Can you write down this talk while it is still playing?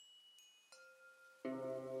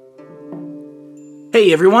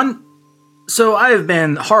Hey everyone! So I've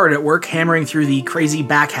been hard at work hammering through the crazy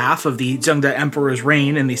back half of the Zhengde Emperor's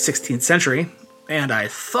reign in the 16th century, and I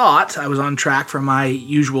thought I was on track for my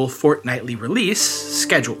usual fortnightly release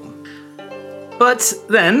schedule. But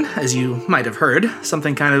then, as you might have heard,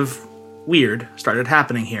 something kind of weird started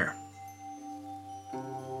happening here.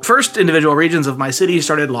 First, individual regions of my city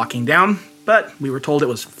started locking down, but we were told it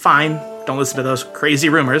was fine, don't listen to those crazy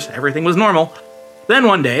rumors, everything was normal. Then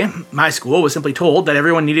one day, my school was simply told that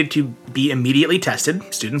everyone needed to be immediately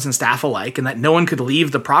tested, students and staff alike, and that no one could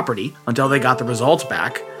leave the property until they got the results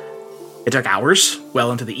back. It took hours,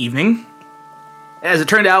 well into the evening. As it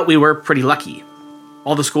turned out, we were pretty lucky.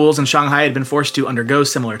 All the schools in Shanghai had been forced to undergo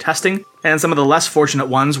similar testing, and some of the less fortunate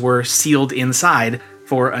ones were sealed inside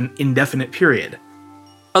for an indefinite period.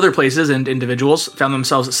 Other places and individuals found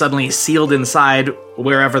themselves suddenly sealed inside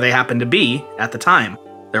wherever they happened to be at the time.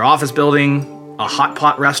 Their office building, a hot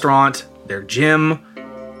pot restaurant, their gym,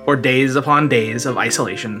 or days upon days of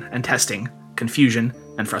isolation and testing, confusion,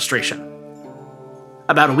 and frustration.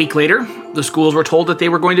 About a week later, the schools were told that they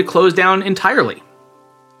were going to close down entirely.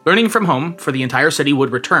 Learning from home for the entire city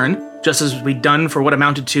would return, just as we'd done for what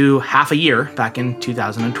amounted to half a year back in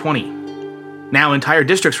 2020. Now entire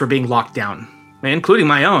districts were being locked down, including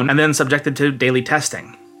my own, and then subjected to daily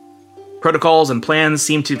testing. Protocols and plans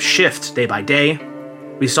seemed to shift day by day.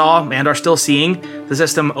 We saw, and are still seeing, the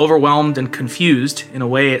system overwhelmed and confused in a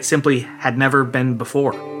way it simply had never been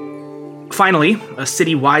before. Finally, a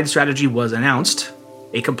city-wide strategy was announced,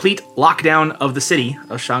 a complete lockdown of the city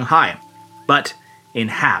of Shanghai, but in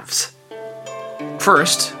halves.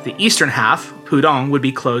 First, the eastern half, Pudong, would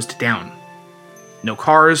be closed down. No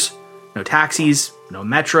cars, no taxis, no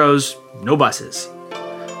metros, no buses.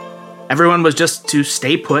 Everyone was just to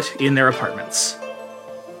stay put in their apartments.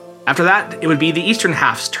 After that, it would be the eastern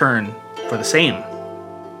half's turn for the same.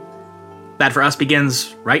 That for us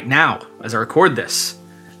begins right now, as I record this.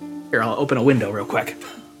 Here, I'll open a window real quick.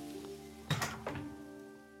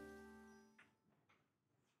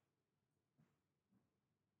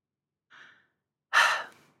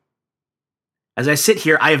 As I sit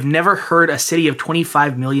here, I have never heard a city of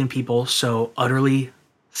 25 million people so utterly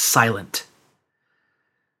silent.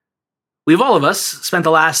 We've all of us spent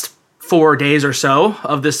the last 4 days or so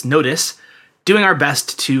of this notice doing our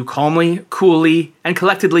best to calmly, coolly, and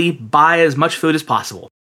collectedly buy as much food as possible.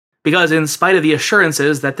 Because in spite of the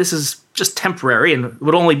assurances that this is just temporary and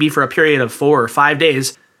would only be for a period of 4 or 5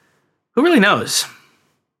 days, who really knows?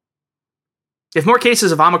 If more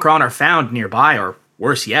cases of Omicron are found nearby, or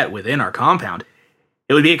worse yet, within our compound,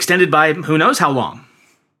 it would be extended by who knows how long.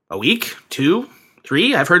 A week? 2?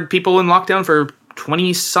 3? I've heard people in lockdown for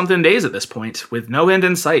 20-something days at this point, with no end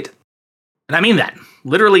in sight. And I mean that.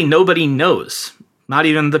 Literally nobody knows. Not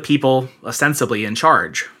even the people ostensibly in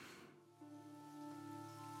charge.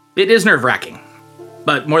 It is nerve-wracking.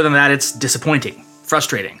 But more than that, it's disappointing,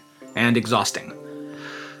 frustrating, and exhausting.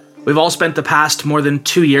 We've all spent the past more than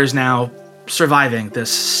 2 years now surviving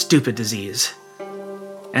this stupid disease.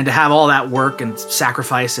 And to have all that work and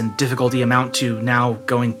sacrifice and difficulty amount to now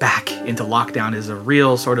going back into lockdown is a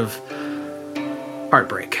real sort of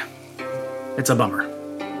heartbreak. It's a bummer.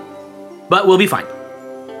 But we'll be fine.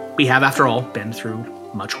 We have, after all, been through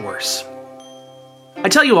much worse. I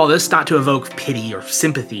tell you all this not to evoke pity or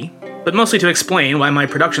sympathy, but mostly to explain why my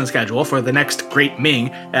production schedule for the next Great Ming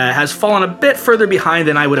has fallen a bit further behind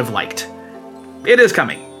than I would have liked. It is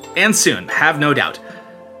coming, and soon, have no doubt.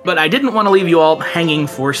 But I didn't want to leave you all hanging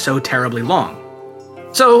for so terribly long.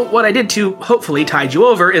 So what I did to hopefully tide you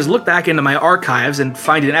over is look back into my archives and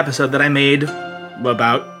find an episode that I made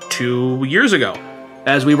about 2 years ago,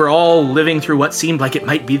 as we were all living through what seemed like it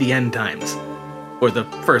might be the end times. Or the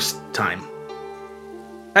first time.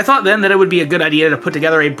 I thought then that it would be a good idea to put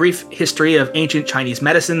together a brief history of ancient Chinese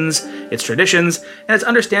medicines, its traditions, and its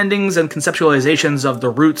understandings and conceptualizations of the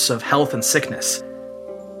roots of health and sickness.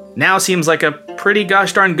 Now seems like a pretty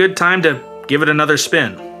gosh darn good time to give it another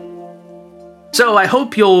spin. So I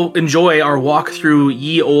hope you'll enjoy our walk through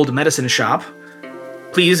Ye Olde Medicine Shop.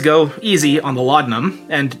 Please go easy on the laudanum,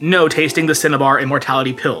 and no tasting the Cinnabar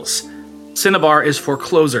Immortality Pills. Cinnabar is for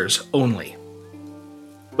closers only.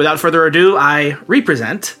 Without further ado, I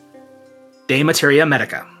represent Materia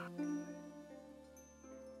Medica.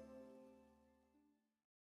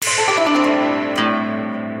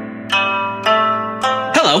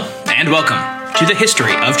 Hello, and welcome to the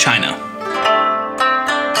History of China.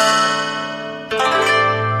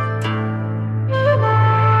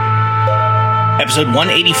 Episode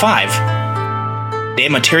 185,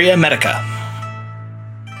 Materia Medica.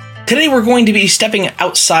 Today we're going to be stepping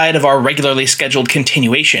outside of our regularly scheduled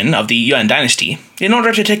continuation of the Yuan dynasty in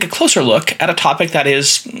order to take a closer look at a topic that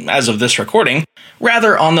is, as of this recording,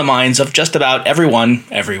 rather on the minds of just about everyone,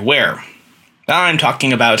 everywhere. I'm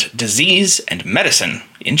talking about disease and medicine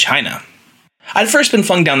in China. I'd first been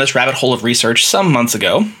flung down this rabbit hole of research some months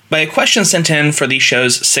ago by a question sent in for the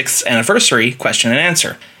show's 6th anniversary question and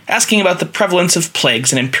answer, asking about the prevalence of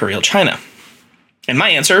plagues in Imperial China. And my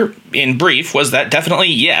answer, in brief, was that definitely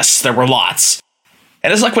yes, there were lots.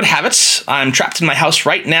 And as luck would have it, I'm trapped in my house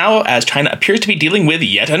right now as China appears to be dealing with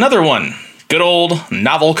yet another one. Good old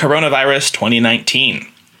novel coronavirus 2019.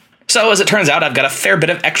 So as it turns out, I've got a fair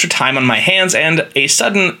bit of extra time on my hands and a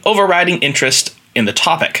sudden overriding interest in the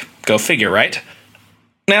topic. Go figure, right?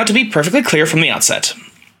 Now, to be perfectly clear from the outset,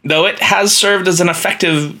 though it has served as an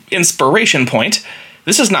effective inspiration point,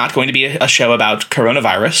 this is not going to be a show about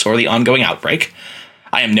coronavirus or the ongoing outbreak.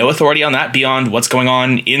 I am no authority on that beyond what's going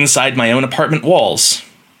on inside my own apartment walls,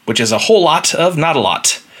 which is a whole lot of not a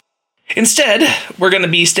lot. Instead, we're going to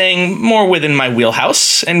be staying more within my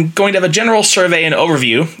wheelhouse and going to have a general survey and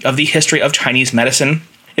overview of the history of Chinese medicine,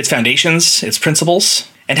 its foundations, its principles,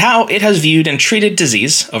 and how it has viewed and treated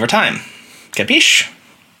disease over time. Capiche?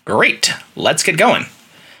 Great, let's get going.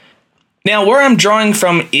 Now, where I'm drawing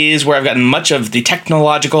from is where I've gotten much of the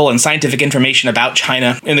technological and scientific information about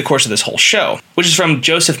China in the course of this whole show, which is from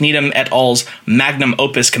Joseph Needham et al.'s magnum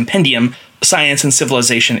opus compendium, Science and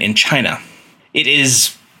Civilization in China. It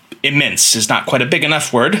is immense, is not quite a big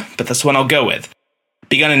enough word, but that's the one I'll go with.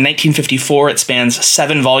 Begun in 1954, it spans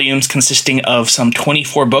 7 volumes consisting of some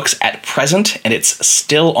 24 books at present, and it's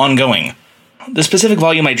still ongoing. The specific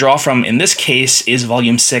volume I draw from in this case is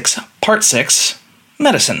Volume 6, Part 6,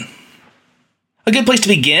 Medicine. A good place to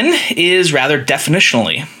begin is rather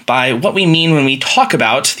definitionally by what we mean when we talk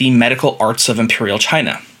about the medical arts of Imperial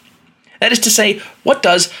China. That is to say, what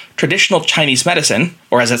does traditional Chinese medicine,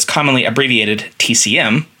 or as it's commonly abbreviated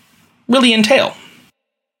TCM, really entail?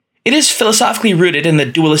 It is philosophically rooted in the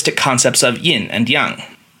dualistic concepts of yin and yang.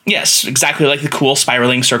 Yes, exactly like the cool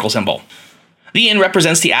spiraling circle symbol. The yin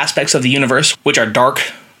represents the aspects of the universe which are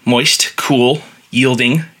dark, moist, cool,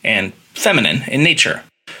 yielding, and feminine in nature,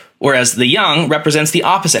 whereas the yang represents the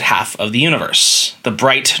opposite half of the universe, the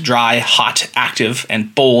bright, dry, hot, active,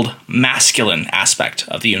 and bold, masculine aspect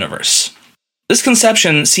of the universe. This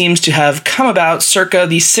conception seems to have come about circa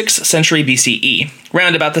the 6th century BCE,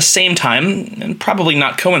 round about the same time, and probably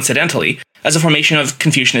not coincidentally, as the formation of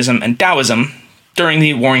Confucianism and Taoism during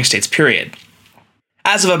the Warring States period.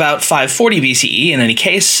 As of about 540 BCE, in any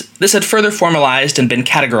case, this had further formalized and been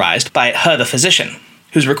categorized by He the physician,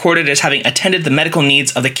 who's recorded as having attended the medical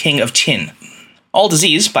needs of the king of Qin. All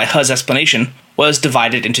disease, by He's explanation, was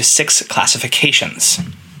divided into 6 classifications.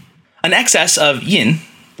 An excess of yin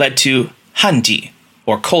led to hanji,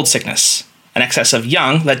 or cold sickness. An excess of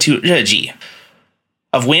yang led to reji.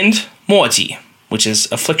 Of wind, moji, which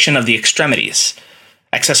is affliction of the extremities.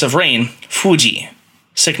 Excess of rain, fuji,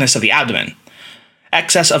 sickness of the abdomen.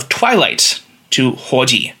 Excess of twilight to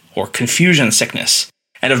hoji, or confusion sickness.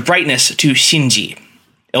 And of brightness to xinji,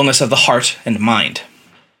 illness of the heart and mind.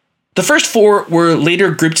 The first 4 were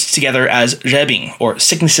later grouped together as rebing, or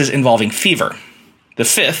sicknesses involving fever. The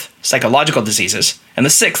 5th, psychological diseases, and the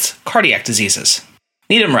 6th, cardiac diseases.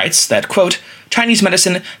 Needham writes that, quote, Chinese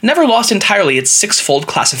medicine never lost entirely its 6-fold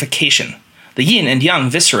classification. The yin and yang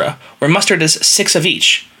viscera were mustered as 6 of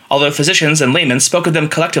each, although physicians and laymen spoke of them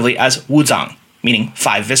collectively as wuzang, meaning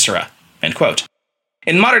 5 viscera, end quote.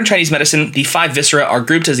 In modern Chinese medicine, the 5 viscera are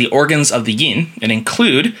grouped as the organs of the yin and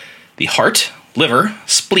include the heart, liver,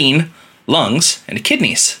 spleen, lungs, and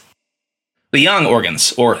kidneys. The yang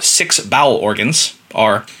organs, or 6 bowel organs,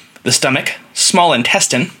 are the stomach, small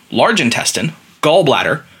intestine, large intestine,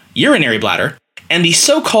 gallbladder, urinary bladder, and the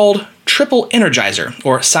so-called triple energizer,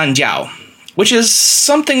 or sanjiao, which is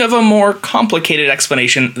something of a more complicated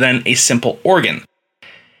explanation than a simple organ.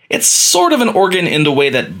 It's sort of an organ in the way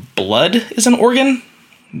that blood is an organ,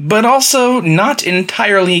 but also not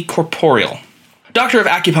entirely corporeal. Doctor of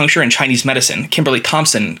Acupuncture and Chinese Medicine, Kimberly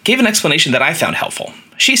Thompson, gave an explanation that I found helpful.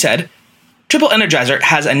 She said, Triple Energizer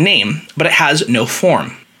has a name, but it has no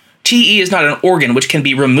form. TE is not an organ which can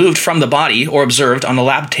be removed from the body or observed on a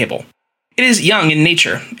lab table. It is young in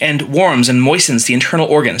nature and warms and moistens the internal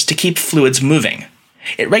organs to keep fluids moving.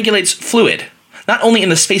 It regulates fluid, not only in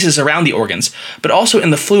the spaces around the organs, but also in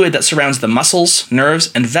the fluid that surrounds the muscles,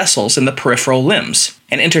 nerves, and vessels in the peripheral limbs,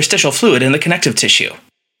 and interstitial fluid in the connective tissue.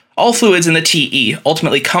 All fluids in the TE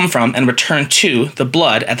ultimately come from and return to the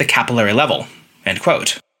blood at the capillary level. End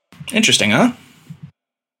quote. Interesting, huh?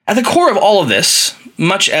 At the core of all of this,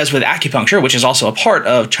 much as with acupuncture, which is also a part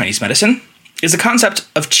of Chinese medicine, is the concept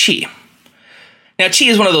of qi. Now, qi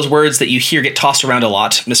is one of those words that you hear get tossed around a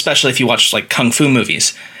lot, especially if you watch like kung fu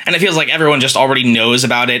movies. And it feels like everyone just already knows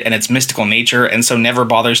about it and its mystical nature, and so never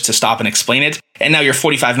bothers to stop and explain it. And now you're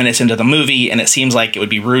 45 minutes into the movie, and it seems like it would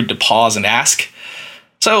be rude to pause and ask.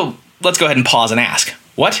 So let's go ahead and pause and ask.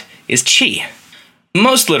 What is qi?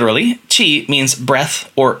 Most literally, qi means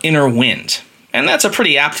breath or inner wind. And that's a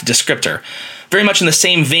pretty apt descriptor, very much in the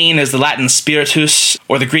same vein as the Latin spiritus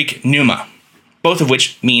or the Greek pneuma, both of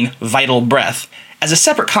which mean vital breath, as a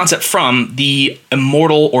separate concept from the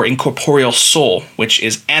immortal or incorporeal soul, which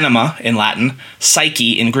is anima in Latin,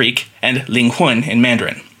 psyche in Greek, and linghun in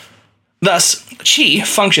Mandarin. Thus, qi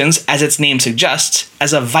functions, as its name suggests,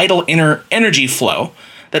 as a vital inner energy flow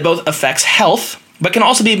that both affects health, but can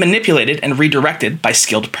also be manipulated and redirected by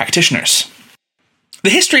skilled practitioners.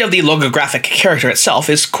 The history of the logographic character itself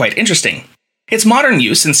is quite interesting. Its modern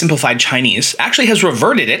use in simplified Chinese actually has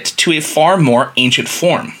reverted it to a far more ancient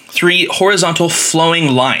form. 3 horizontal flowing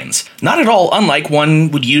lines, not at all unlike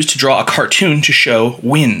one would use to draw a cartoon to show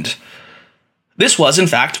wind. This was, in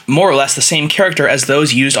fact, more or less the same character as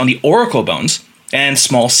those used on the oracle bones and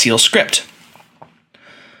small seal script.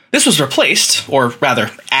 This was replaced, or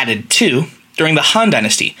rather added to, during the Han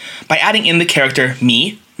Dynasty by adding in the character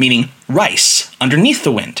mi, meaning rice, underneath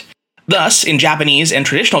the wind. Thus, in Japanese and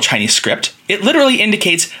traditional Chinese script, it literally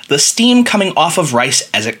indicates the steam coming off of rice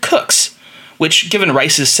as it cooks, which, given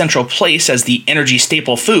rice's central place as the energy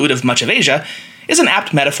staple food of much of Asia, is an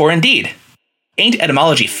apt metaphor indeed. Ain't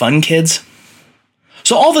etymology fun, kids?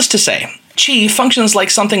 So all this to say, qi functions like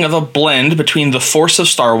something of a blend between the Force of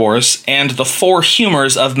Star Wars and the 4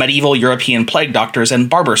 humors of medieval European plague doctors and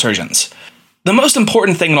barber surgeons. The most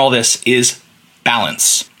important thing in all this is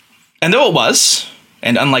balance. And though it was,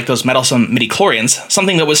 and unlike those meddlesome midichlorians,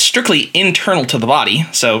 something that was strictly internal to the body,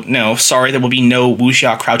 so no, sorry, there will be no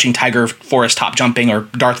wuxia crouching tiger forest top jumping or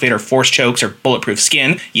Darth Vader force chokes or bulletproof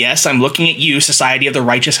skin. Yes, I'm looking at you, Society of the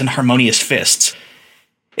Righteous and Harmonious Fists.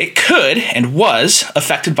 It could, and was,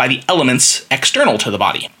 affected by the elements external to the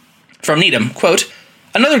body. From Needham, quote,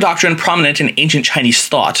 "Another doctrine prominent in ancient Chinese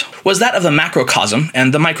thought was that of the macrocosm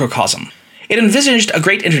and the microcosm. It envisaged a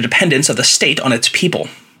great interdependence of the state on its people,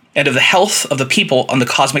 and of the health of the people on the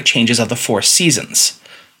cosmic changes of the 4 seasons.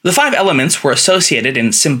 The 5 elements were associated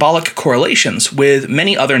in symbolic correlations with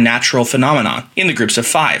many other natural phenomena in the groups of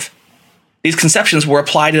 5. These conceptions were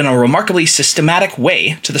applied in a remarkably systematic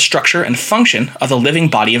way to the structure and function of the living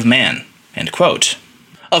body of man." End quote.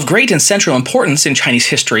 Of great and central importance in Chinese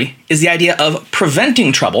history is the idea of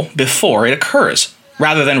preventing trouble before it occurs,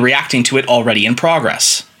 rather than reacting to it already in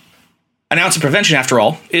progress. An ounce of prevention, after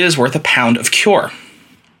all, is worth a pound of cure.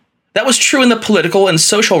 That was true in the political and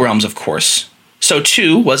social realms, of course. So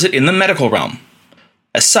too was it in the medical realm.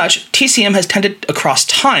 As such, TCM has tended across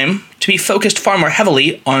time to be focused far more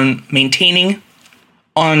heavily on retaining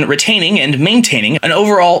and maintaining an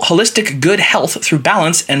overall holistic good health through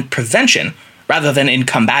balance and prevention, rather than in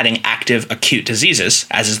combating active acute diseases,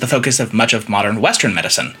 as is the focus of much of modern Western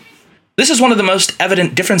medicine. This is one of the most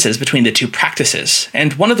evident differences between the two practices,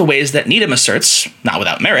 and one of the ways that Needham asserts, not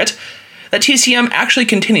without merit, that TCM actually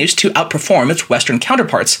continues to outperform its Western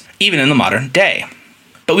counterparts, even in the modern day.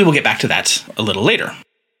 But we will get back to that a little later.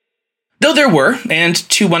 Though there were, and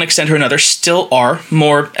to one extent or another still are,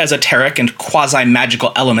 more esoteric and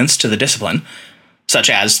quasi-magical elements to the discipline, such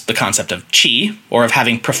as the concept of qi, or of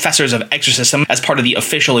having professors of exorcism as part of the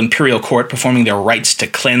official imperial court performing their rites to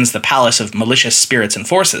cleanse the palace of malicious spirits and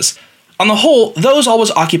forces, on the whole, those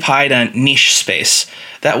always occupied a niche space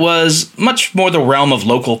that was much more the realm of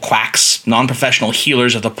local quacks, non-professional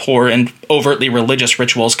healers of the poor, and overtly religious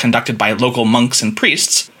rituals conducted by local monks and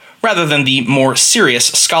priests, rather than the more serious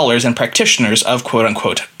scholars and practitioners of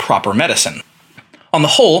quote-unquote proper medicine. On the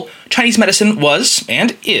whole, Chinese medicine was,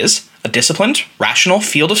 and is, a disciplined, rational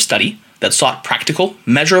field of study that sought practical,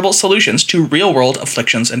 measurable solutions to real-world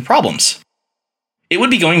afflictions and problems. It would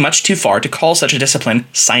be going much too far to call such a discipline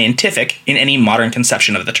scientific in any modern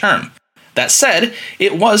conception of the term. That said,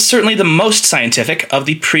 it was certainly the most scientific of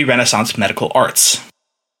the pre-Renaissance medical arts.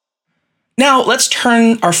 Now, let's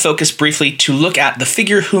turn our focus briefly to look at the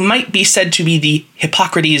figure who might be said to be the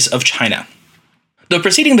Hippocrates of China. Though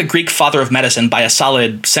preceding the Greek father of medicine by a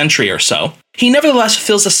solid century or so, he nevertheless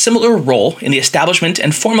fills a similar role in the establishment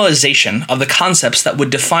and formalization of the concepts that would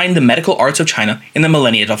define the medical arts of China in the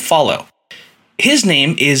millennia to follow. His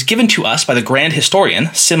name is given to us by the grand historian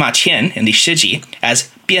Sima Qian in the Shiji as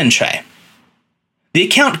Bian Chui. The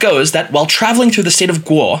account goes that while traveling through the state of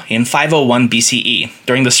Guo in 501 BCE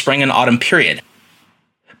during the spring and autumn period,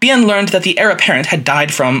 Bian learned that the heir apparent had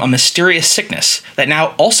died from a mysterious sickness that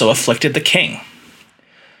now also afflicted the king.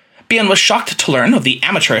 Bian was shocked to learn of the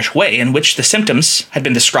amateurish way in which the symptoms had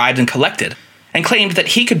been described and collected, and claimed that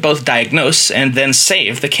he could both diagnose and then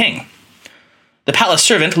save the king. The palace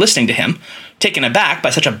servant, listening to him, taken aback by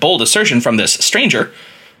such a bold assertion from this stranger,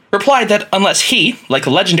 replied that unless he, like the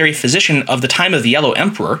legendary physician of the time of the Yellow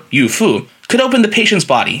Emperor, Yu Fu, could open the patient's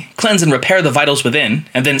body, cleanse and repair the vitals within,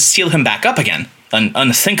 and then seal him back up again, an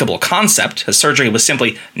unthinkable concept, as surgery was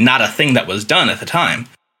simply not a thing that was done at the time,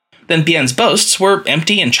 then Bian's boasts were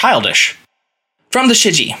empty and childish. From the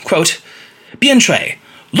Shiji, quote, Bian Chui,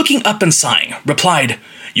 looking up and sighing, replied,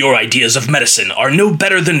 "Your ideas of medicine are no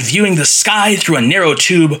better than viewing the sky through a narrow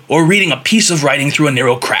tube or reading a piece of writing through a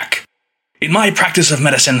narrow crack. In my practice of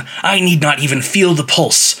medicine, I need not even feel the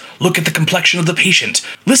pulse, look at the complexion of the patient,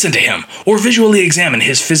 listen to him, or visually examine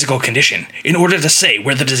his physical condition in order to say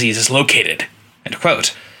where the disease is located." End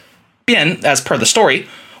quote. Bian, as per the story,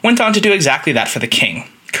 went on to do exactly that for the king,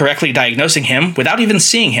 correctly diagnosing him without even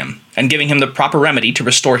seeing him, and giving him the proper remedy to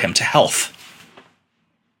restore him to health.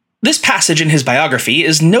 This passage in his biography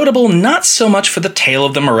is notable not so much for the tale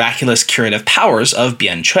of the miraculous curative powers of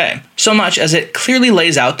Bian Chui, so much as it clearly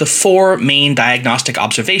lays out the four main diagnostic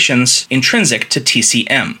observations intrinsic to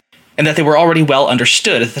TCM, and that they were already well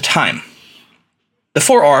understood at the time. The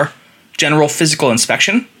four are general physical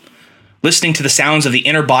inspection, listening to the sounds of the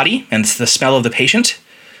inner body and the smell of the patient,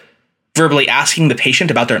 verbally asking the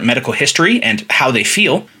patient about their medical history and how they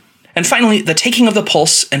feel, and finally, the taking of the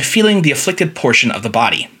pulse and feeling the afflicted portion of the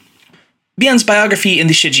body. Bian's biography in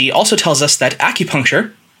the Shiji also tells us that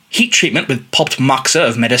acupuncture, heat treatment with pulped moxa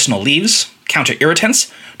of medicinal leaves,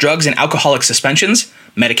 counter-irritants, drugs and alcoholic suspensions,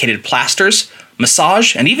 medicated plasters,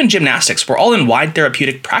 massage, and even gymnastics were all in wide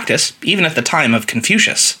therapeutic practice, even at the time of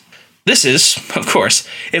Confucius. This is, of course,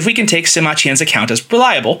 if we can take Sima Qian's account as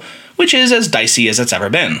reliable, which is as dicey as it's ever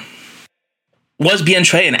been. Was Bian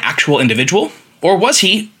Chui an actual individual, or was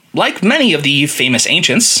he, like many of the famous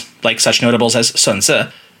ancients, like such notables as Sun Tzu,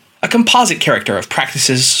 a composite character of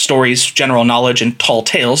practices, stories, general knowledge, and tall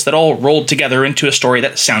tales that all rolled together into a story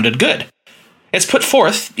that sounded good? It's put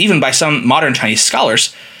forth, even by some modern Chinese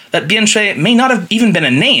scholars, that Bian Chui may not have even been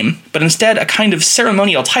a name, but instead a kind of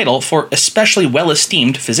ceremonial title for especially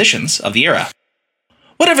well-esteemed physicians of the era.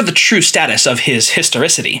 Whatever the true status of his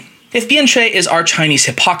historicity, if Bian Chui is our Chinese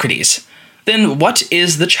Hippocrates, then what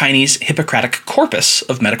is the Chinese Hippocratic corpus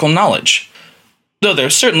of medical knowledge? Though there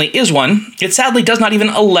certainly is one, it sadly does not even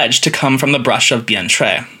allege to come from the brush of Bian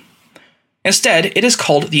Chui. Instead, it is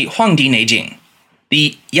called the Huangdi Neijing,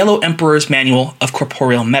 the Yellow Emperor's Manual of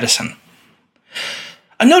Corporeal Medicine.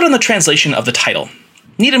 A note on the translation of the title.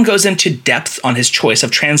 Needham goes into depth on his choice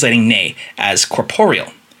of translating ne as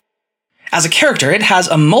corporeal. As a character, it has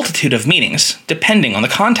a multitude of meanings, depending on the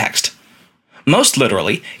context. Most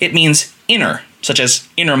literally, it means inner, such as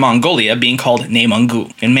Inner Mongolia being called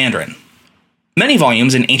Neimungu in Mandarin. Many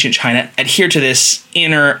volumes in ancient China adhere to this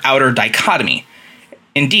inner-outer dichotomy.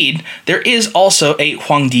 Indeed, there is also a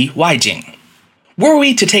Huangdi Waijing. Were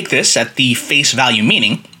we to take this at the face value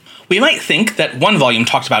meaning, we might think that one volume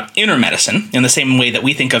talked about inner medicine in the same way that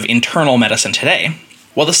we think of internal medicine today,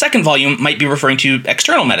 while the second volume might be referring to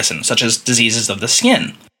external medicine, such as diseases of the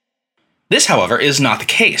skin. This, however, is not the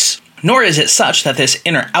case, nor is it such that this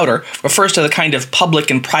inner-outer refers to the kind of public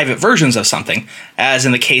and private versions of something, as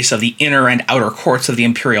in the case of the inner and outer courts of the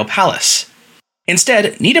imperial palace.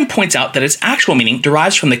 Instead, Needham points out that its actual meaning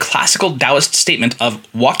derives from the classical Taoist statement of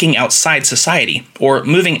walking outside society, or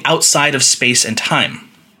moving outside of space and time.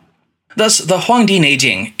 Thus, the Huangdi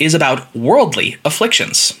Neijing is about worldly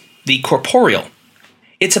afflictions, the corporeal.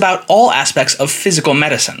 It's about all aspects of physical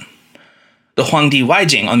medicine. The Huangdi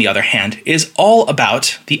Waijing, on the other hand, is all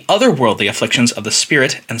about the otherworldly afflictions of the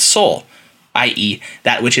spirit and soul, i.e.,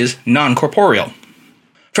 that which is non-corporeal.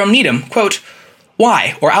 From Needham, quote,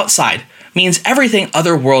 "Why, or outside, means everything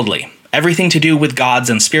otherworldly, everything to do with gods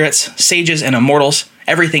and spirits, sages and immortals,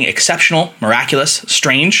 everything exceptional, miraculous,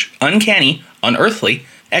 strange, uncanny, unearthly,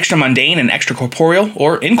 extra-mundane and extracorporeal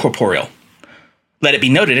or incorporeal. Let it be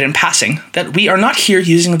noted in passing that we are not here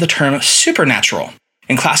using the term supernatural.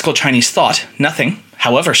 In classical Chinese thought, nothing,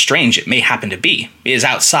 however strange it may happen to be, is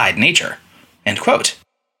outside nature." End quote.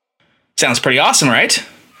 Sounds pretty awesome, right?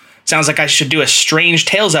 Sounds like I should do a Strange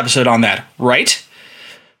Tales episode on that, right?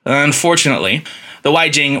 Unfortunately, the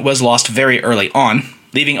Waijing was lost very early on,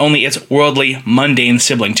 leaving only its worldly, mundane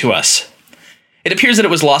sibling to us. It appears that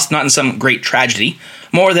it was lost not in some great tragedy,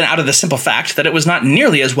 more than out of the simple fact that it was not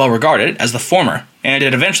nearly as well regarded as the former, and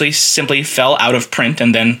it eventually simply fell out of print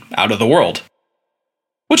and then out of the world.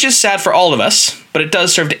 Which is sad for all of us, but it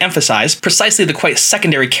does serve to emphasize precisely the quite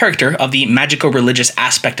secondary character of the magico-religious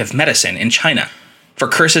aspect of medicine in China. for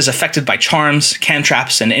curses affected by charms,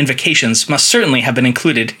 cantraps, and invocations must certainly have been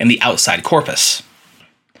included in the outside corpus.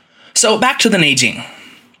 So back to the Neijing.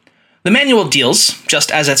 The manual deals,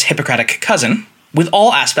 just as its Hippocratic cousin, with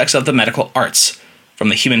all aspects of the medical arts, from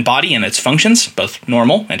the human body and its functions, both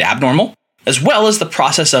normal and abnormal, as well as the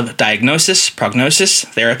process of diagnosis, prognosis,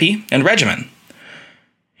 therapy, and regimen.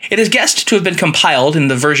 It is guessed to have been compiled in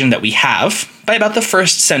the version that we have by about the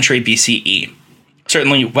 1st century BCE,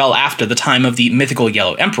 certainly well after the time of the mythical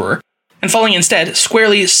Yellow Emperor, and falling instead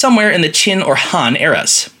squarely somewhere in the Qin or Han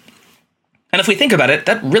eras. And if we think about it,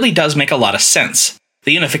 that really does make a lot of sense.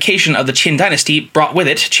 The unification of the Qin dynasty brought with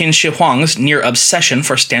it Qin Shi Huang's near obsession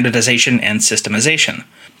for standardization and systemization,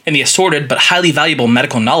 and the assorted but highly valuable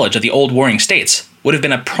medical knowledge of the old warring states would have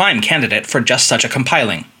been a prime candidate for just such a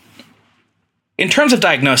compiling. In terms of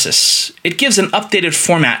diagnosis, it gives an updated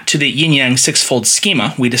format to the yin-yang sixfold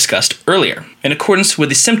schema we discussed earlier, in accordance with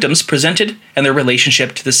the symptoms presented and their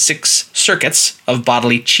relationship to the 6 circuits of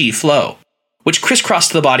bodily qi flow, which crisscross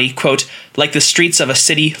the body, quote, like the streets of a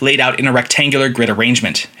city laid out in a rectangular grid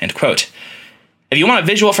arrangement, end quote. If you want a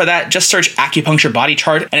visual for that, just search acupuncture body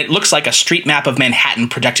chart, and it looks like a street map of Manhattan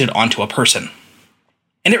projected onto a person.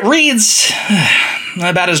 And it reads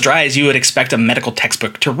about as dry as you would expect a medical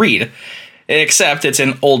textbook to read, except it's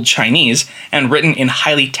in Old Chinese and written in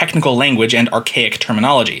highly technical language and archaic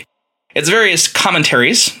terminology. Its various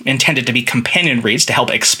commentaries, intended to be companion reads to help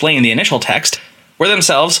explain the initial text, were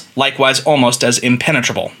themselves likewise almost as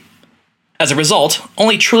impenetrable. As a result,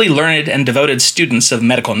 only truly learned and devoted students of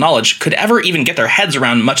medical knowledge could ever even get their heads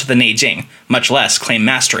around much of the Neijing, much less claim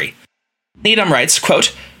mastery. Needham writes,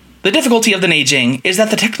 quote, "The difficulty of the Neijing is that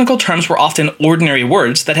the technical terms were often ordinary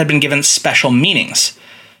words that had been given special meanings.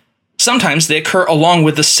 Sometimes they occur along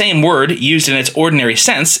with the same word used in its ordinary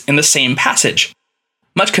sense in the same passage.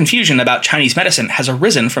 Much confusion about Chinese medicine has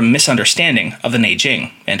arisen from misunderstanding of the Neijing,"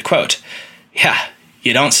 end quote. Yeah,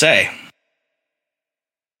 you don't say.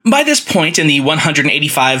 By this point in the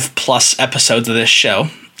 185-plus episodes of this show,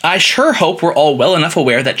 I sure hope we're all well enough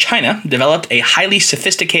aware that China developed a highly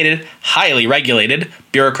sophisticated, highly regulated,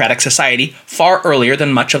 bureaucratic society far earlier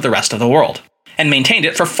than much of the rest of the world, and maintained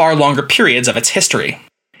it for far longer periods of its history.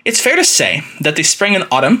 It's fair to say that the Spring and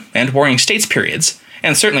Autumn and Warring States periods,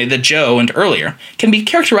 and certainly the Zhou and earlier, can be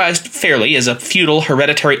characterized fairly as a feudal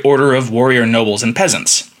hereditary order of warrior nobles and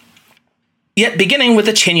peasants. Yet beginning with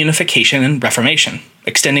the Qin unification and Reformation,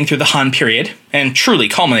 extending through the Han period, and truly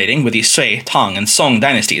culminating with the Sui, Tang, and Song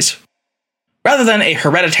dynasties. Rather than a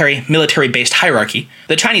hereditary, military-based hierarchy,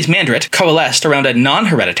 the Chinese Mandarin coalesced around a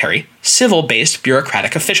non-hereditary, civil-based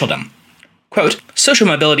bureaucratic officialdom. Quote, "Social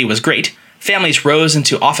mobility was great, families rose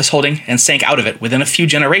into office holding and sank out of it within a few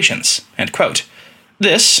generations," end quote.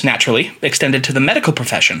 This, naturally, extended to the medical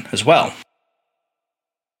profession as well.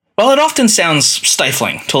 While it often sounds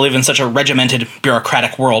stifling to live in such a regimented,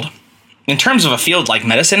 bureaucratic world, in terms of a field like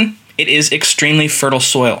medicine, it is extremely fertile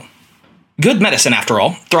soil. Good medicine, after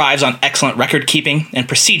all, thrives on excellent record-keeping and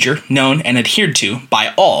procedure known and adhered to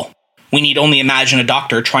by all. We need only imagine a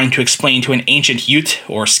doctor trying to explain to an ancient Ute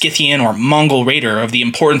or Scythian or Mongol raider of the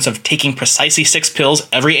importance of taking precisely 6 pills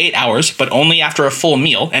every 8 hours, but only after a full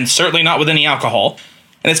meal, and certainly not with any alcohol.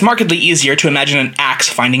 And it's markedly easier to imagine an axe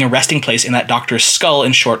finding a resting place in that doctor's skull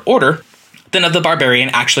in short order than of the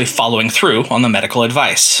barbarian actually following through on the medical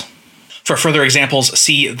advice. For further examples,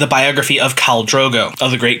 see the biography of Khal Drogo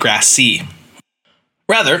of the Great Grass Sea.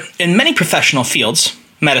 Rather, in many professional fields,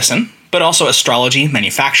 medicine, but also astrology,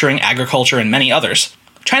 manufacturing, agriculture, and many others,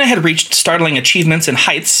 China had reached startling achievements and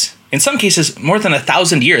heights, in some cases more than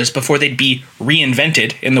 1,000 years before they'd be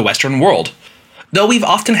reinvented in the Western world. Though we've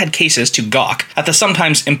often had cases to gawk at the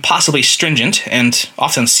sometimes impossibly stringent and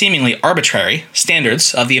often seemingly arbitrary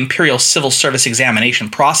standards of the imperial civil service examination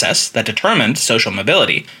process that determined social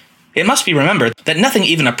mobility, it must be remembered that nothing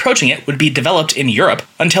even approaching it would be developed in Europe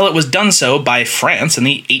until it was done so by France in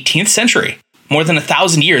the 18th century, more than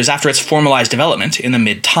 1,000 years after its formalized development in the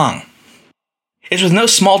mid-Tang. It's with no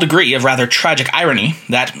small degree of rather tragic irony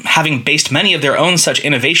that, having based many of their own such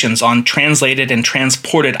innovations on translated and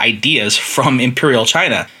transported ideas from Imperial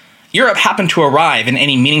China, Europe happened to arrive in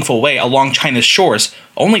any meaningful way along China's shores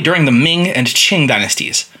only during the Ming and Qing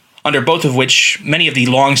dynasties, under both of which many of the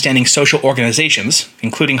long-standing social organizations,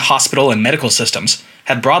 including hospital and medical systems,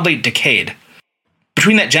 had broadly decayed.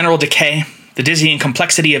 Between that general decay, the dizzying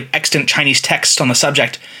complexity of extant Chinese texts on the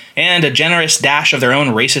subject, and a generous dash of their own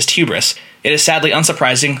racist hubris, it is sadly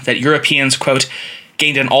unsurprising that Europeans, quote,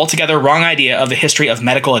 gained an altogether wrong idea of the history of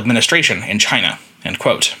medical administration in China, end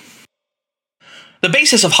quote. The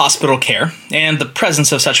basis of hospital care and the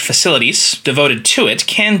presence of such facilities devoted to it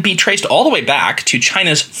can be traced all the way back to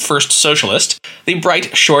China's first socialist, the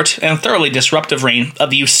bright, short, and thoroughly disruptive reign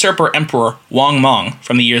of the usurper emperor Wang Mang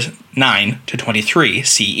from the years 9 to 23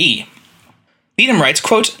 CE. Needham writes,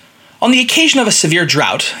 quote, "On the occasion of a severe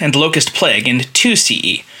drought and locust plague in 2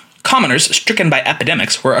 CE, commoners stricken by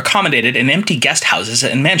epidemics were accommodated in empty guest houses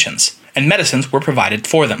and mansions, and medicines were provided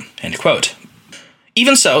for them." End quote.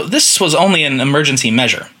 Even so, this was only an emergency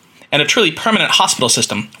measure, and a truly permanent hospital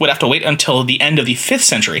system would have to wait until the end of the 5th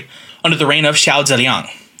century under the reign of Xiao Zeliang,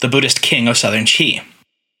 the Buddhist king of southern Qi.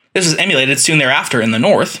 This was emulated soon thereafter in the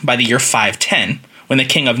north by the year 510, when the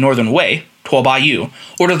king of northern Wei, Tuo Bayu,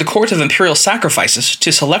 ordered the court of imperial sacrifices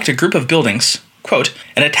to select a group of buildings, quote,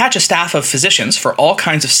 "and attach a staff of physicians for all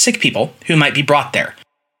kinds of sick people who might be brought there.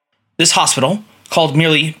 This hospital, called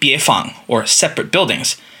merely Biefang, or separate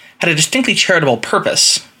buildings, had a distinctly charitable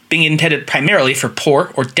purpose, being intended primarily for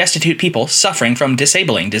poor or destitute people suffering from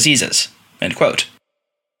disabling diseases." End quote.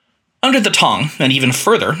 Under the Tang, and even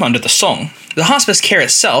further under the Song, the hospice care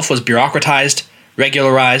itself was bureaucratized,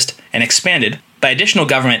 regularized, and expanded by additional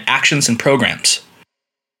government actions and programs.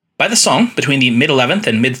 By the Song, between the mid-11th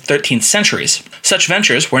and mid-13th centuries, such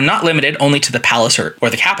ventures were not limited only to the palace or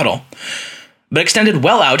the capital, but extended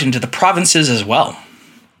well out into the provinces as well.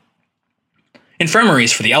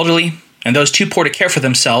 Infirmaries for the elderly, and those too poor to care for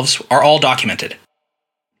themselves, are all documented.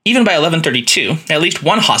 Even by 1132, at least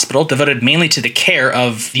one hospital devoted mainly to the care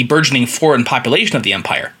of the burgeoning foreign population of the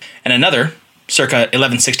empire, and another, circa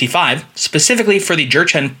 1165, specifically for the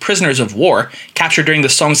Jurchen prisoners of war captured during the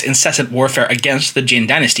Song's incessant warfare against the Jin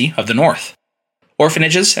dynasty of the north.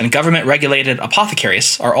 Orphanages and government-regulated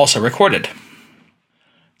apothecaries are also recorded.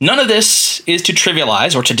 None of this is to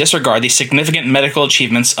trivialize or to disregard the significant medical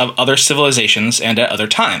achievements of other civilizations and at other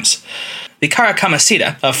times. The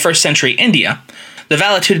Karakamasita of 1st century India, the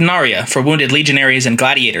valetudinaria for wounded legionaries and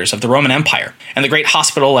gladiators of the Roman Empire, and the great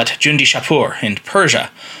hospital at Jundi-Shapur in Persia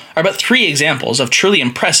are but 3 examples of truly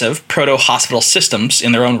impressive proto-hospital systems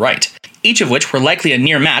in their own right, each of which were likely a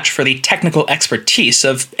near match for the technical expertise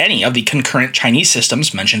of any of the concurrent Chinese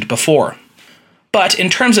systems mentioned before. But in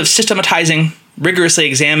terms of systematizing, rigorously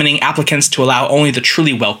examining applicants to allow only the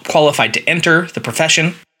truly well-qualified to enter the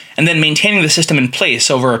profession, and then maintaining the system in place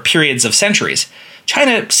over periods of centuries,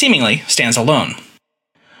 China seemingly stands alone.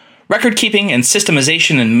 Record-keeping and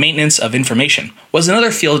systemization and maintenance of information was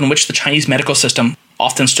another field in which the Chinese medical system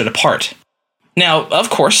often stood apart. Now, of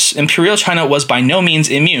course, Imperial China was by no means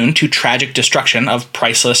immune to tragic destruction of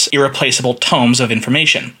priceless, irreplaceable tomes of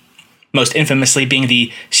information, most infamously being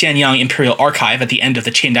the Xianyang Imperial Archive at the end of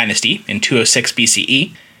the Qin Dynasty in 206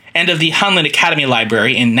 BCE, and of the Hanlin Academy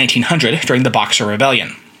Library in 1900 during the Boxer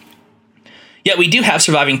Rebellion. Yet we do have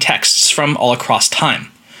surviving texts from all across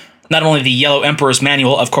time. Not only the Yellow Emperor's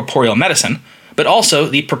Manual of Corporeal Medicine, but also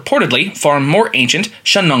the purportedly far more ancient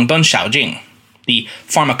Shennong Bun Shaojing, the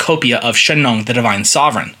Pharmacopoeia of Shennong the Divine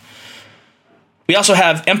Sovereign. We also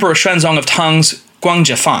have Emperor Xuanzong of Tang's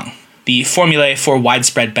Guangjifang, the Formulae for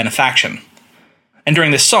Widespread Benefaction. And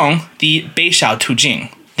during this Song, the Beishao Tujing,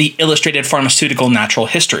 the Illustrated Pharmaceutical Natural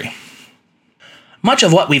History. Much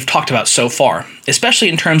of what we've talked about so far, especially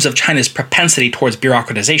in terms of China's propensity towards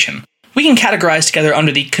bureaucratization, we can categorize together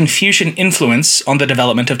under the Confucian influence on the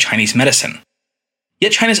development of Chinese medicine.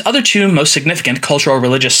 Yet China's other 2 most significant cultural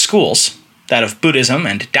religious schools, that of Buddhism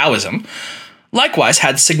and Taoism, likewise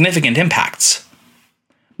had significant impacts.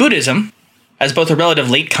 Buddhism, as both a relative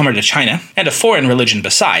latecomer to China and a foreign religion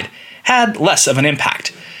beside, had less of an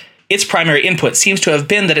impact. Its primary input seems to have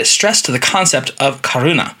been that it stressed the concept of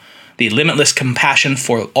karuna, the limitless compassion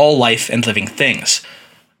for all life and living things.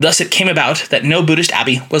 Thus it came about that no Buddhist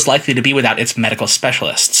abbey was likely to be without its medical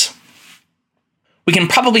specialists. We can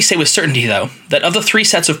probably say with certainty, though, that of the 3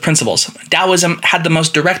 sets of principles, Taoism had the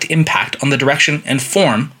most direct impact on the direction and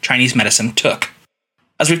form Chinese medicine took.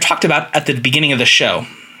 As we've talked about at the beginning of the show,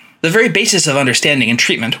 the very basis of understanding and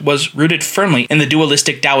treatment was rooted firmly in the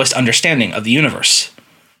dualistic Taoist understanding of the universe.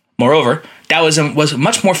 Moreover, Taoism was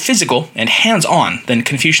much more physical and hands-on than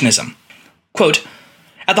Confucianism. Quote,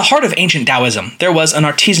 "At the heart of ancient Taoism, there was an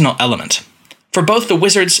artisanal element. For both the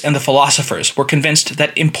wizards and the philosophers were convinced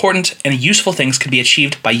that important and useful things could be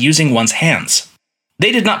achieved by using one's hands.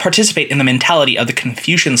 They did not participate in the mentality of the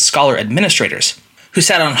Confucian scholar administrators, who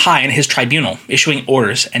sat on high in his tribunal, issuing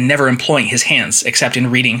orders and never employing his hands except in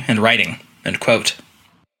reading and writing." End quote.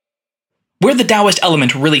 Where the Taoist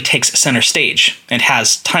element really takes center stage, and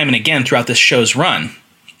has time and again throughout this show's run,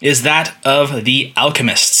 is that of the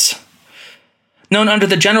alchemists. Known under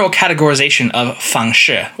the general categorization of fang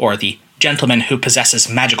shi, or the gentleman who possesses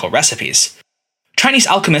magical recipes, Chinese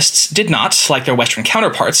alchemists did not, like their Western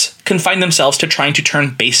counterparts, confine themselves to trying to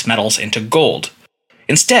turn base metals into gold.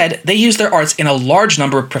 Instead, they used their arts in a large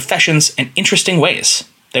number of professions and interesting ways.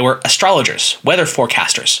 They were astrologers, weather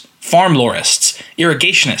forecasters, farm lorists,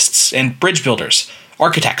 irrigationists, and bridge builders,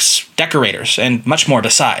 architects, decorators, and much more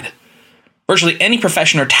beside. Virtually any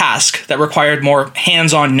profession or task that required more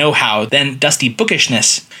hands-on know-how than dusty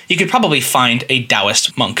bookishness, you could probably find a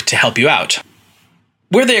Taoist monk to help you out.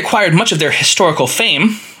 Where they acquired much of their historical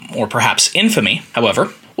fame, or perhaps infamy,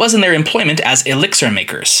 however, was in their employment as elixir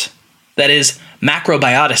makers. That is,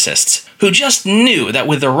 macrobioticists, who just knew that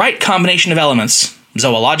with the right combination of elements,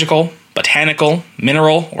 zoological, botanical,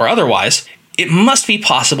 mineral, or otherwise, it must be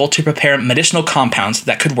possible to prepare medicinal compounds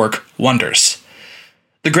that could work wonders.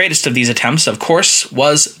 The greatest of these attempts, of course,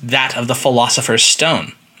 was that of the Philosopher's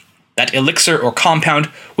Stone, that elixir or compound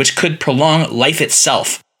which could prolong life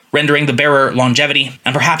itself, rendering the bearer longevity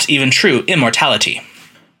and perhaps even true immortality.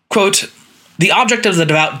 Quote, "The object of the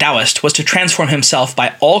devout Taoist was to transform himself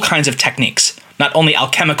by all kinds of techniques, not only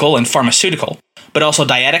alchemical and pharmaceutical, but also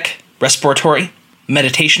dietic, respiratory,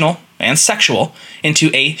 meditational, and sexual,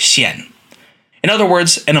 into a xian. In other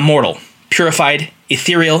words, an immortal, purified,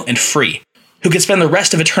 ethereal, and free, who could spend the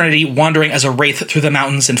rest of eternity wandering as a wraith through the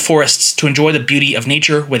mountains and forests to enjoy the beauty of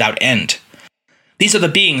nature without end. These are the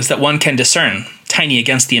beings that one can discern, tiny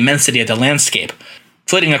against the immensity of the landscape,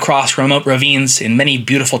 flitting across remote ravines in many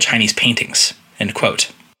beautiful Chinese paintings." End quote.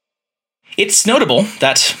 It's notable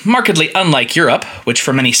that, markedly unlike Europe, which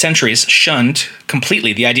for many centuries shunned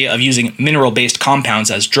completely the idea of using mineral-based compounds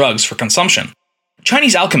as drugs for consumption,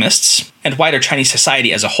 Chinese alchemists, and wider Chinese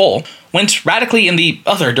society as a whole, went radically in the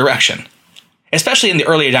other direction. Especially in the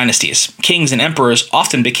earlier dynasties, kings and emperors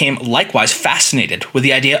often became likewise fascinated with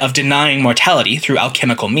the idea of denying mortality through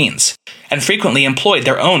alchemical means, and frequently employed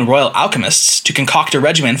their own royal alchemists to concoct a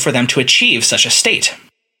regimen for them to achieve such a state.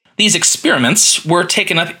 These experiments were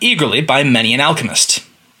taken up eagerly by many an alchemist,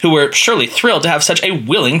 who were surely thrilled to have such a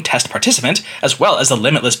willing test participant, as well as the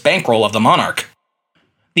limitless bankroll of the monarch.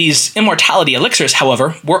 These immortality elixirs,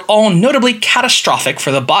 however, were all notably catastrophic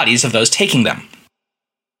for the bodies of those taking them.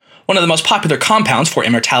 One of the most popular compounds for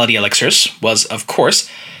immortality elixirs was, of course,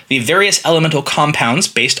 the various elemental compounds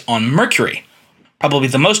based on mercury, probably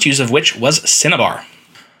the most used of which was cinnabar.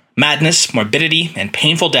 Madness, morbidity, and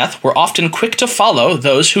painful death were often quick to follow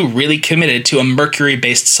those who really committed to a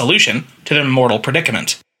mercury-based solution to their mortal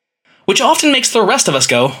predicament. Which often makes the rest of us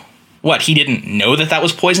go, what, he didn't know that that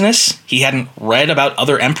was poisonous? He hadn't read about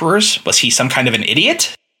other emperors? Was he some kind of an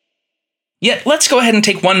idiot? Yet, let's go ahead and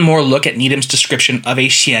take one more look at Needham's description of a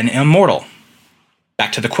xian immortal.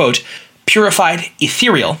 Back to the quote, "purified,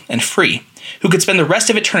 ethereal, and free, who could spend the rest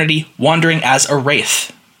of eternity wandering as a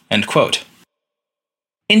wraith." End quote.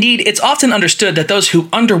 Indeed, it's often understood that those who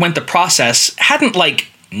underwent the process hadn't,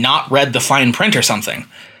 not read the fine print or something,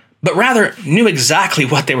 but rather knew exactly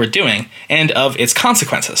what they were doing and of its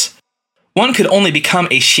consequences. One could only become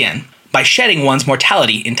a xian by shedding one's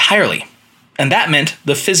mortality entirely, and that meant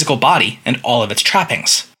the physical body and all of its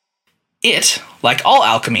trappings. It, like all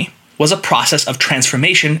alchemy, was a process of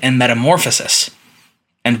transformation and metamorphosis,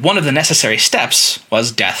 and one of the necessary steps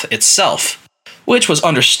was death itself, which was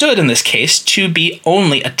understood in this case to be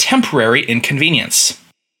only a temporary inconvenience.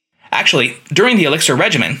 Actually, during the elixir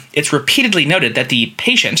regimen, it's repeatedly noted that the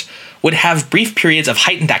patient would have brief periods of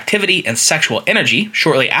heightened activity and sexual energy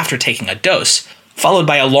shortly after taking a dose, followed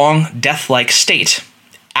by a long, death-like state,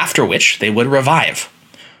 after which they would revive.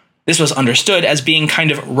 This was understood as being kind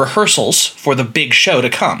of rehearsals for the big show to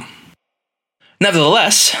come.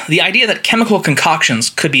 Nevertheless, the idea that chemical concoctions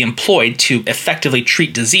could be employed to effectively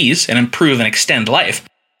treat disease and improve and extend life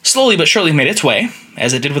slowly but surely made its way,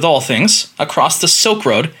 as it did with all things, across the Silk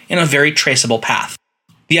Road in a very traceable path.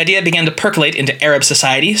 The idea began to percolate into Arab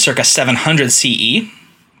society circa 700 CE,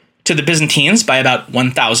 to the Byzantines by about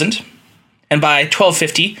 1000, and by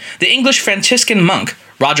 1250, the English Franciscan monk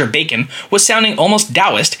Roger Bacon was sounding almost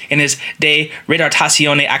Taoist in his De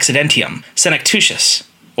Retardatione Accidentium Senectutius,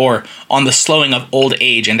 or On the Slowing of Old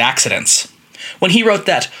Age and Accidents, when he wrote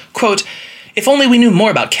that, quote, "If only we knew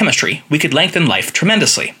more about chemistry, we could lengthen life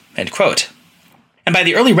tremendously," end quote. And by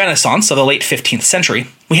the early Renaissance of the late 15th century,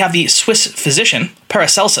 we have the Swiss physician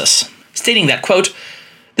Paracelsus stating that, quote,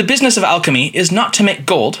 "The business of alchemy is not to make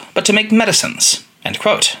gold, but to make medicines," end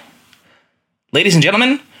quote. Ladies and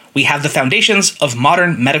gentlemen, we have the foundations of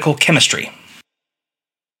modern medical chemistry.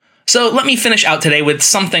 So let me finish out today with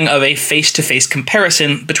something of a face-to-face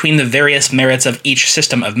comparison between the various merits of each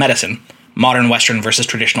system of medicine, modern Western versus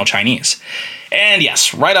traditional Chinese. And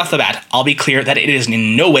yes, right off the bat, I'll be clear that it is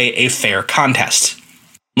in no way a fair contest.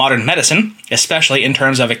 Modern medicine, especially in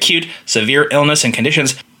terms of acute, severe illness and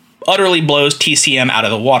conditions, utterly blows TCM out of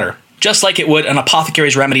the water, just like it would an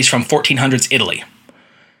apothecary's remedies from 1400s Italy.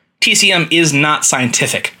 TCM is not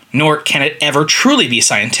scientific, nor can it ever truly be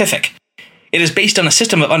scientific. It is based on a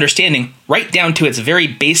system of understanding right down to its very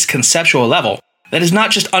base conceptual level that is not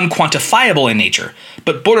just unquantifiable in nature,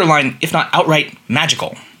 but borderline, if not outright,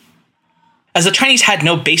 magical. As the Chinese had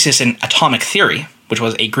no basis in atomic theory, which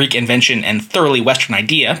was a Greek invention and thoroughly Western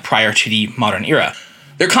idea prior to the modern era,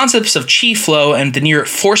 their concepts of qi flow and the near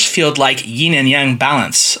force field-like yin and yang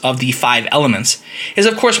balance of the 5 elements is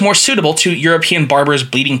of course more suitable to European barbers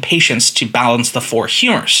bleeding patients to balance the 4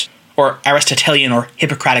 humors, or Aristotelian or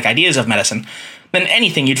Hippocratic ideas of medicine, than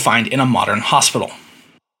anything you'd find in a modern hospital.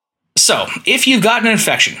 So, if you've got an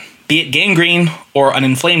infection, be it gangrene, or an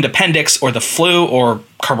inflamed appendix, or the flu, or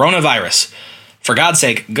coronavirus, for God's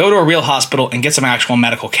sake, go to a real hospital and get some actual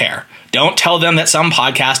medical care. Don't tell them that some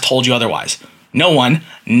podcast told you otherwise. No one,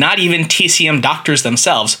 not even TCM doctors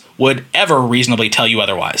themselves, would ever reasonably tell you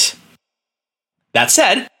otherwise. That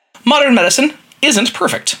said, modern medicine isn't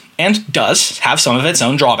perfect, and does have some of its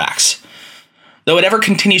own drawbacks. Though it ever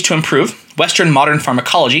continues to improve, Western modern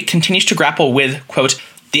pharmacology continues to grapple with, quote,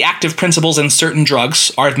 the active principles in certain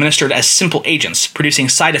drugs are administered as simple agents, producing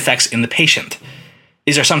side effects in the patient.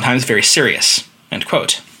 These are sometimes very serious, end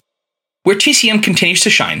quote. Where TCM continues to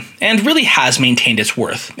shine, and really has maintained its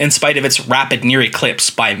worth, in spite of its rapid near eclipse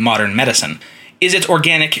by modern medicine, is its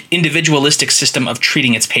organic, individualistic system of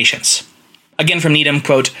treating its patients. Again from Needham,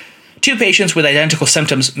 quote, 2 patients with identical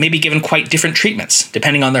symptoms may be given quite different treatments,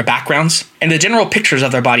 depending on their backgrounds, and the general pictures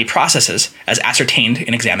of their body processes, as ascertained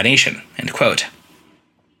in examination, end quote.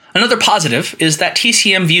 Another positive is that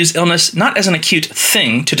TCM views illness not as an acute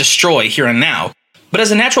thing to destroy here and now, but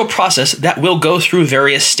as a natural process that will go through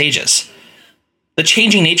various stages. The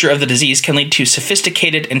changing nature of the disease can lead to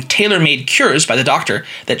sophisticated and tailor-made cures by the doctor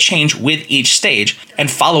that change with each stage,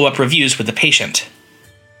 and follow-up reviews with the patient.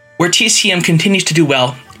 Where TCM continues to do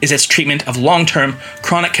well is its treatment of long-term,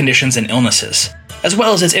 chronic conditions and illnesses, as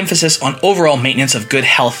well as its emphasis on overall maintenance of good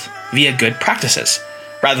health via good practices,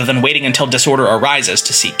 rather than waiting until disorder arises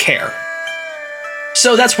to seek care.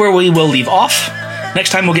 So that's where we will leave off.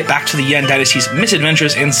 Next time we'll get back to the Yuan Dynasty's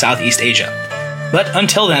misadventures in Southeast Asia. But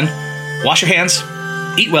until then, wash your hands,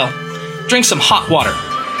 eat well, drink some hot water,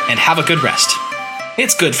 and have a good rest.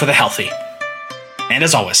 It's good for the healthy. And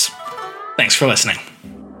as always, thanks for listening.